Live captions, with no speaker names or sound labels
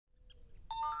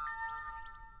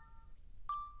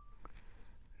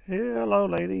Hello,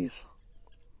 ladies.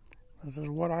 This is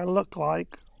what I look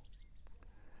like.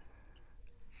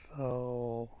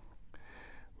 So,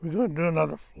 we're going to do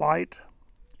another flight.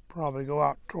 Probably go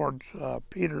out towards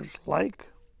Peters Lake,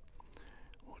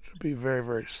 which would be very,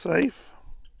 very safe.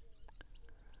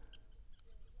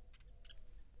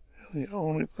 The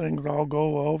only things I'll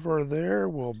go over there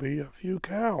will be a few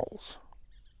cows.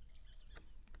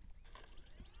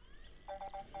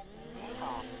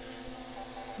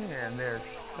 And there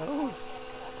she goes.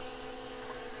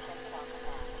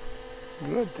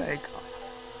 Good takeoff.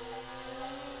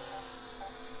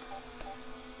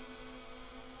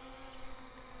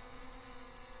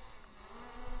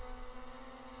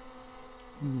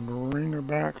 Bring her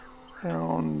back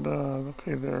around.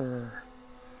 Okay, there.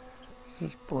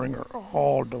 Just bring her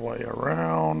all the way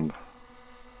around.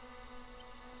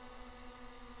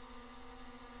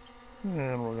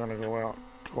 And we're going to go out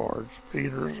towards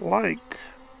Peters Lake.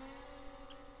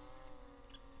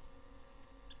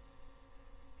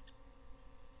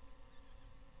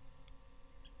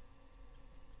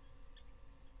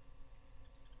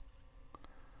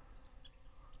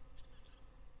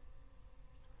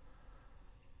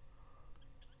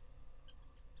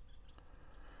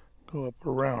 Go up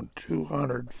around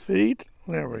 200 feet.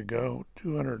 There we go,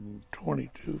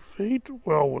 222 feet,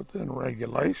 well within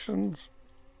regulations.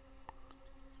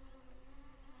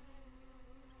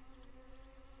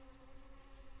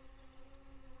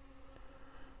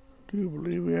 Do you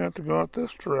believe we have to go out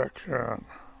this direction?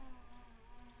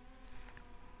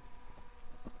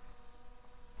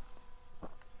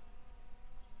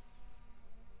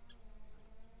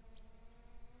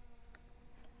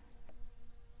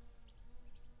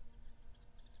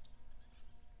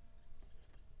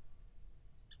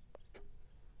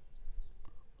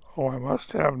 Oh, I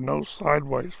must have no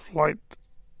sideways flight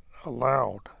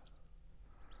allowed.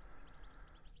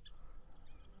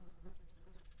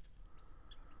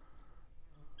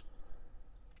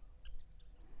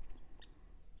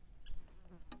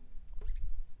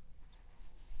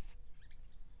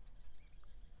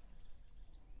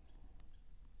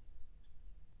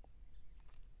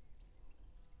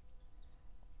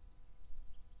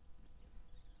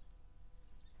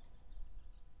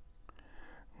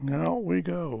 Now we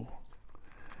go.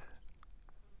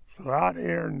 So out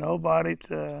here, nobody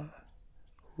to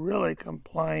really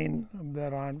complain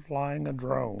that I'm flying a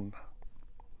drone,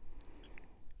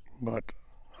 but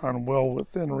I'm well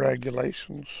within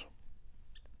regulations.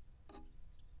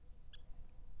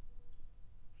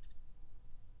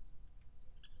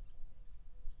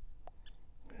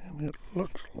 And it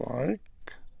looks like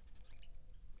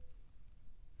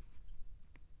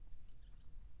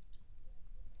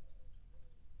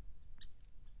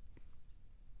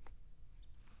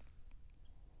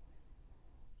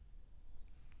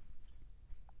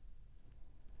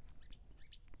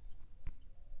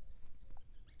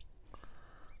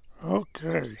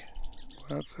okay,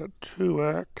 that's at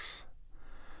 2x.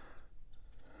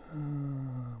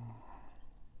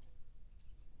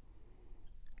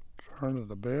 Turn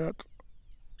it a bit.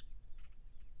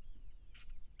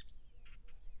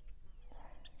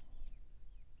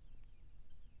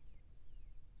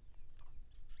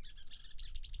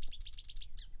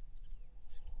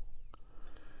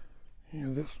 Yeah,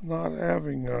 this not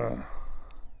having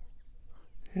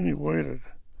any way to.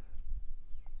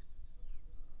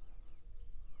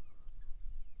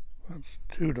 That's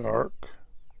too dark.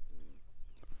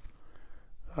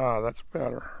 That's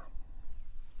better.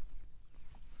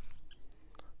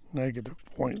 Negative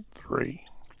 0.3.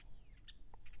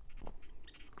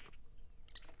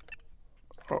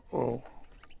 Uh-oh.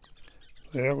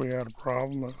 There we had a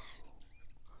problem.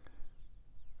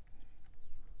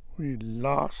 We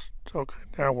lost. Okay,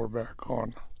 now we're back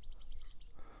on.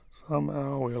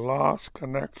 Somehow we lost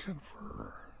connection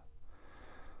for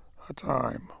a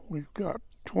time. We've got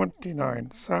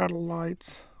 29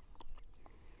 satellites.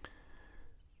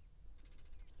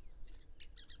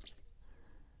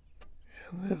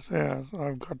 And this has,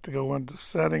 I've got to go into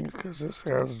settings because this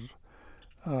has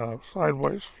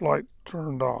sideways flight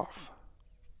turned off.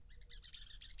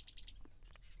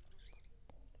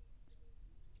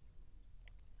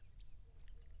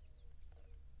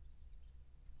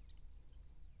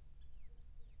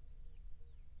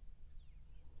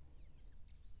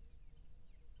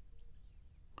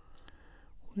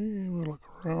 We will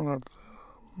look around at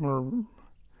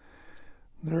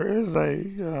there is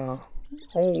a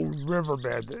old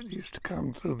riverbed that used to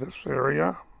come through this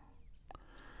area,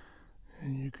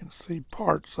 and you can see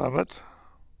parts of it.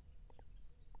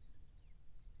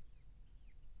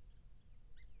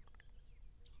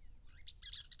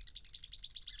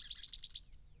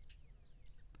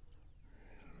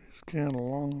 in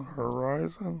along the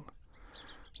horizon.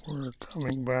 We're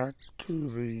coming back to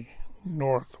the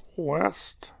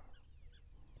northwest.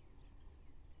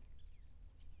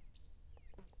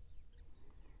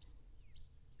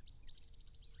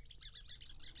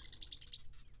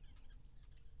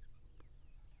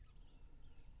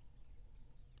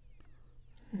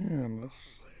 And let's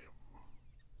see.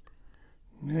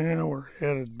 Now we're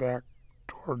headed back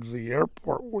towards the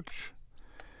airport, which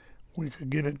we could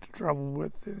get into trouble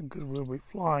with because we'll be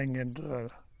flying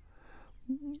into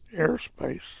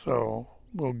airspace, so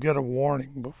we'll get a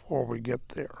warning before we get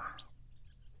there.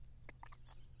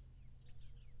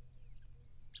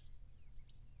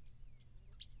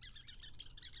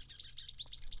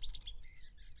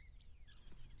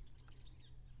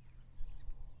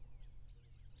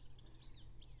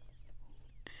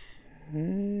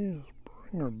 Okay, let's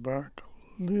bring her back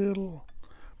a little.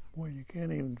 Boy, you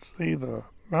can't even see the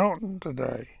mountain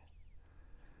today.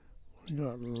 We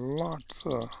got lots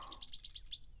of...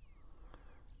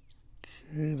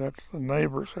 Okay, that's the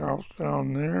neighbor's house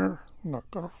down there.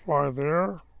 Not gonna fly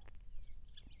there.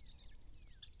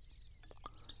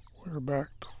 We're back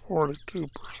to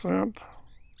 42%.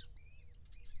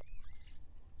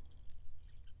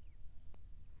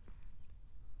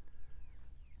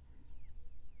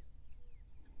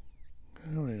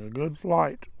 Having a good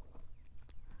flight.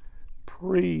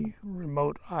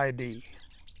 Pre-remote ID.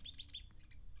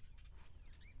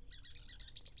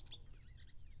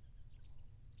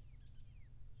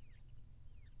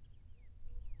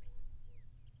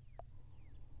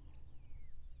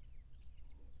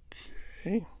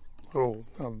 Okay. Oh,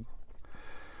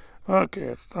 okay,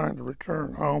 it's time to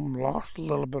return home. Lost a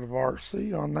little bit of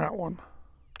RC on that one.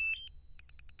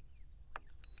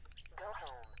 Go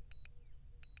home.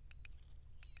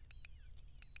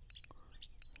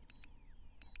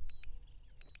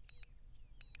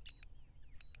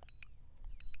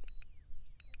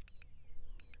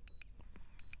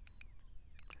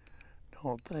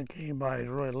 Don't think anybody's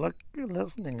really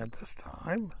listening at this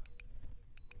time.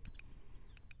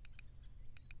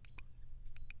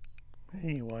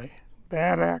 Anyway,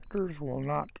 bad actors will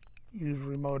not use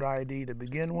remote ID to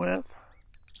begin with.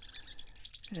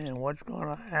 And what's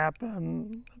going to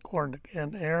happen, according to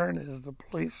Ken Aaron, is the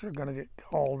police are going to get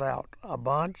called out a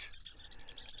bunch.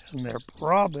 And they're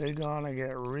probably going to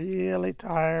get really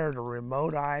tired of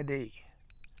remote ID.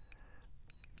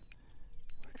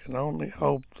 We can only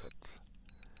hope that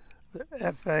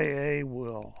the FAA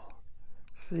will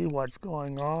see what's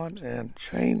going on and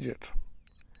change it.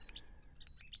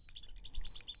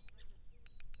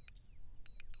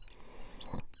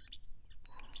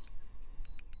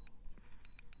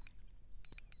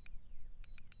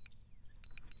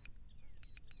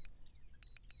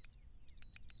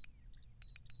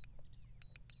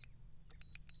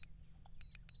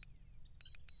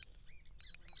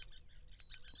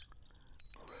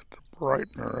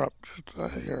 Brighten her up just a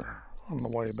hair on the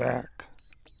way back.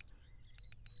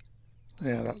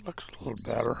 Yeah, that looks a little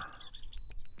better.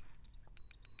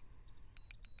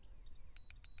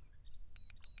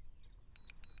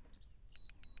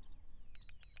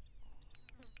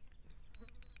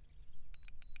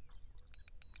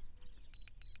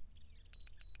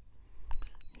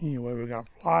 Anyway, we're going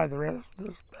to fly the rest of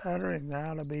this battery and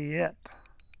that'll be it.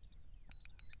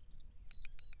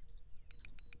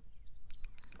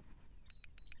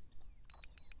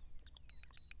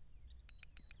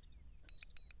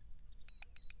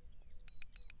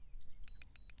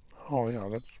 Oh yeah,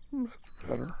 that's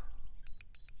better.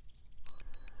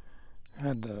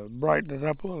 Had to brighten it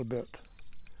up a little bit.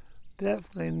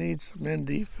 Definitely need some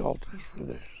ND filters for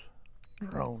this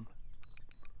drone.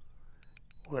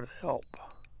 Would help.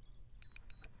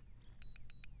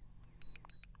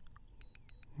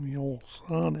 The old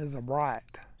sun is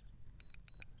bright.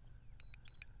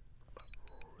 But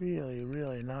really,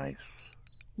 really nice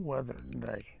weather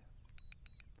today.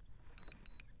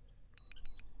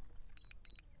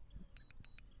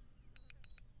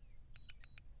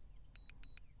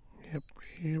 Yep,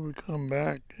 here we come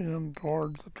back in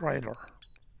towards the trailer.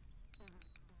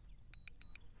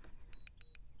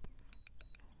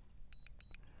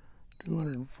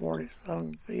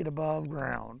 $247 feet above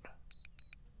ground.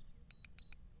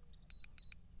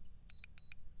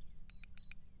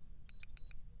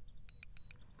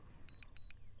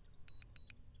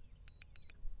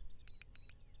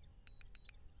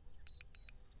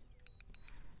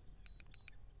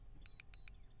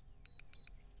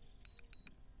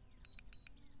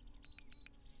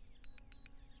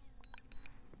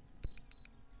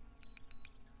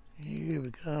 Here we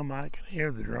come, I can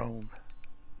hear the drone.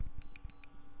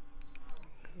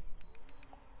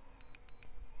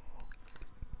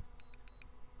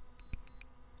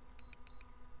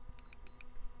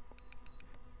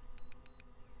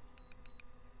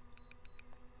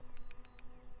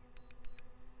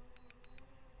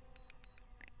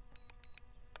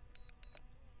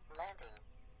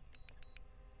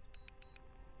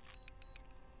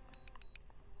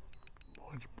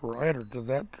 brighter to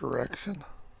that direction.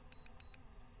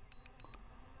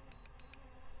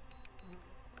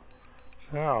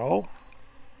 So,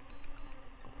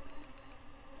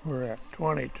 we're at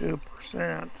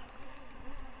 22%.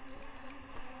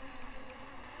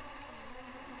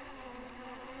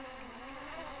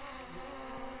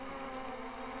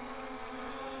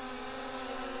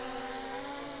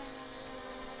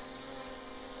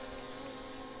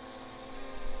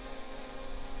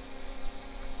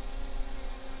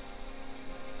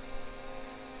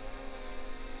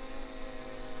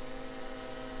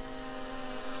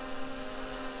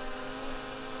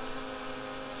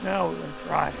 Now we're going to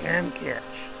try hand catch.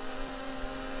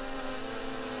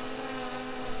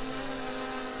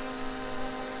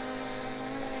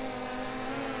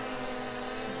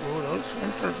 Oh, those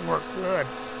sensors work good.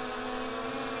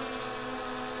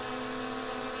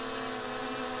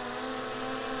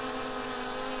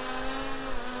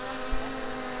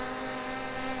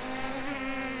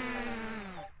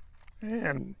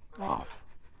 And off.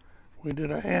 We did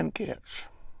a hand catch.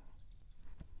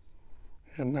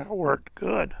 And that worked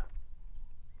good.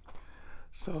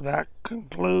 So that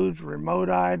concludes Remote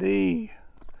ID.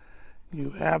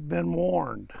 You have been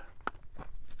warned.